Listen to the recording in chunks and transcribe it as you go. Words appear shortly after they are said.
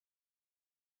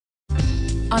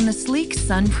On the sleek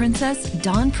Sun Princess,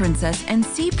 Dawn Princess, and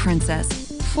Sea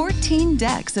Princess, 14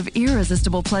 decks of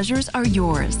irresistible pleasures are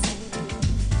yours.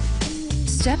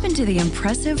 Step into the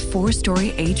impressive 4-story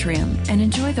atrium and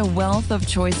enjoy the wealth of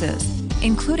choices,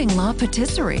 including La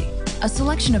Patisserie, a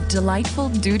selection of delightful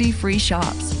duty-free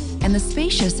shops, and the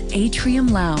spacious Atrium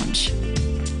Lounge.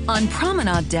 On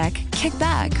Promenade Deck, kick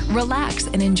back, relax,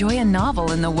 and enjoy a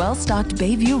novel in the well-stocked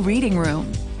Bayview Reading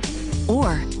Room.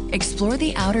 Or explore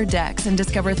the outer decks and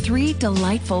discover 3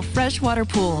 delightful freshwater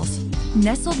pools.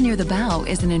 Nestled near the bow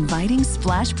is an inviting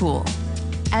splash pool.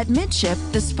 At midship,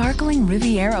 the sparkling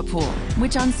Riviera Pool,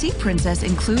 which on Sea Princess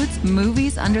includes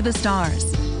movies under the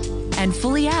stars. And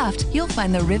fully aft, you'll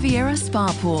find the Riviera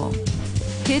Spa Pool.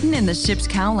 Hidden in the ship's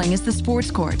cowling is the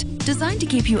sports court, designed to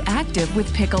keep you active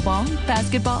with pickleball,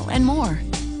 basketball, and more.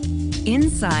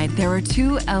 Inside, there are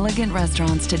 2 elegant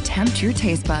restaurants to tempt your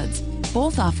taste buds,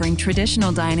 both offering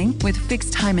traditional dining with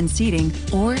fixed time and seating,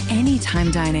 or anytime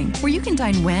dining, where you can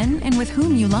dine when and with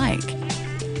whom you like.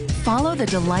 Follow the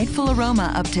delightful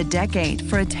aroma up to Deck 8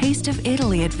 for a taste of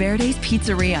Italy at Verde's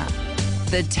Pizzeria.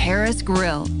 The Terrace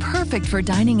Grill, perfect for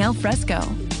dining al fresco.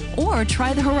 Or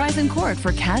try the Horizon Court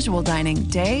for casual dining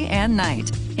day and night,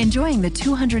 enjoying the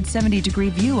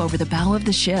 270-degree view over the bow of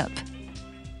the ship.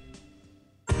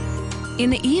 In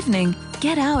the evening,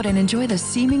 get out and enjoy the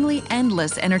seemingly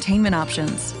endless entertainment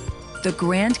options. The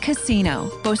Grand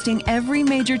Casino, boasting every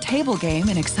major table game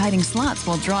and exciting slots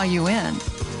will draw you in.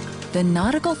 The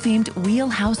nautical-themed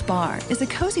Wheelhouse Bar is a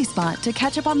cozy spot to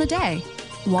catch up on the day,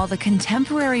 while the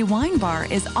Contemporary Wine Bar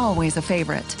is always a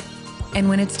favorite. And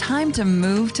when it's time to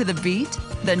move to the beat,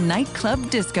 the Nightclub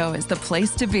Disco is the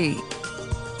place to be.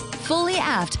 Fully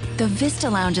aft, the Vista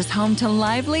Lounge is home to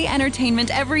lively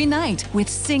entertainment every night with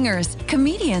singers,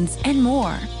 comedians, and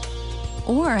more.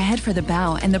 Or head for the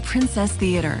bow and the Princess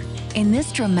Theater. In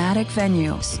this dramatic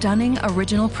venue, stunning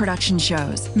original production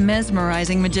shows,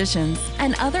 mesmerizing magicians,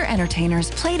 and other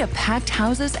entertainers play to packed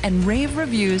houses and rave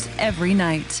reviews every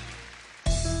night.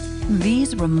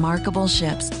 These remarkable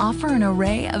ships offer an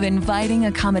array of inviting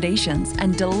accommodations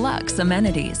and deluxe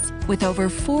amenities, with over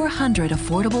 400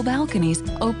 affordable balconies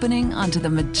opening onto the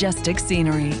majestic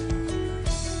scenery.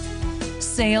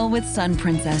 Sail with Sun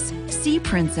Princess, Sea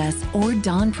Princess, or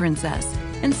Dawn Princess,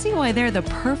 and see why they're the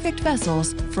perfect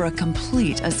vessels for a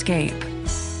complete escape.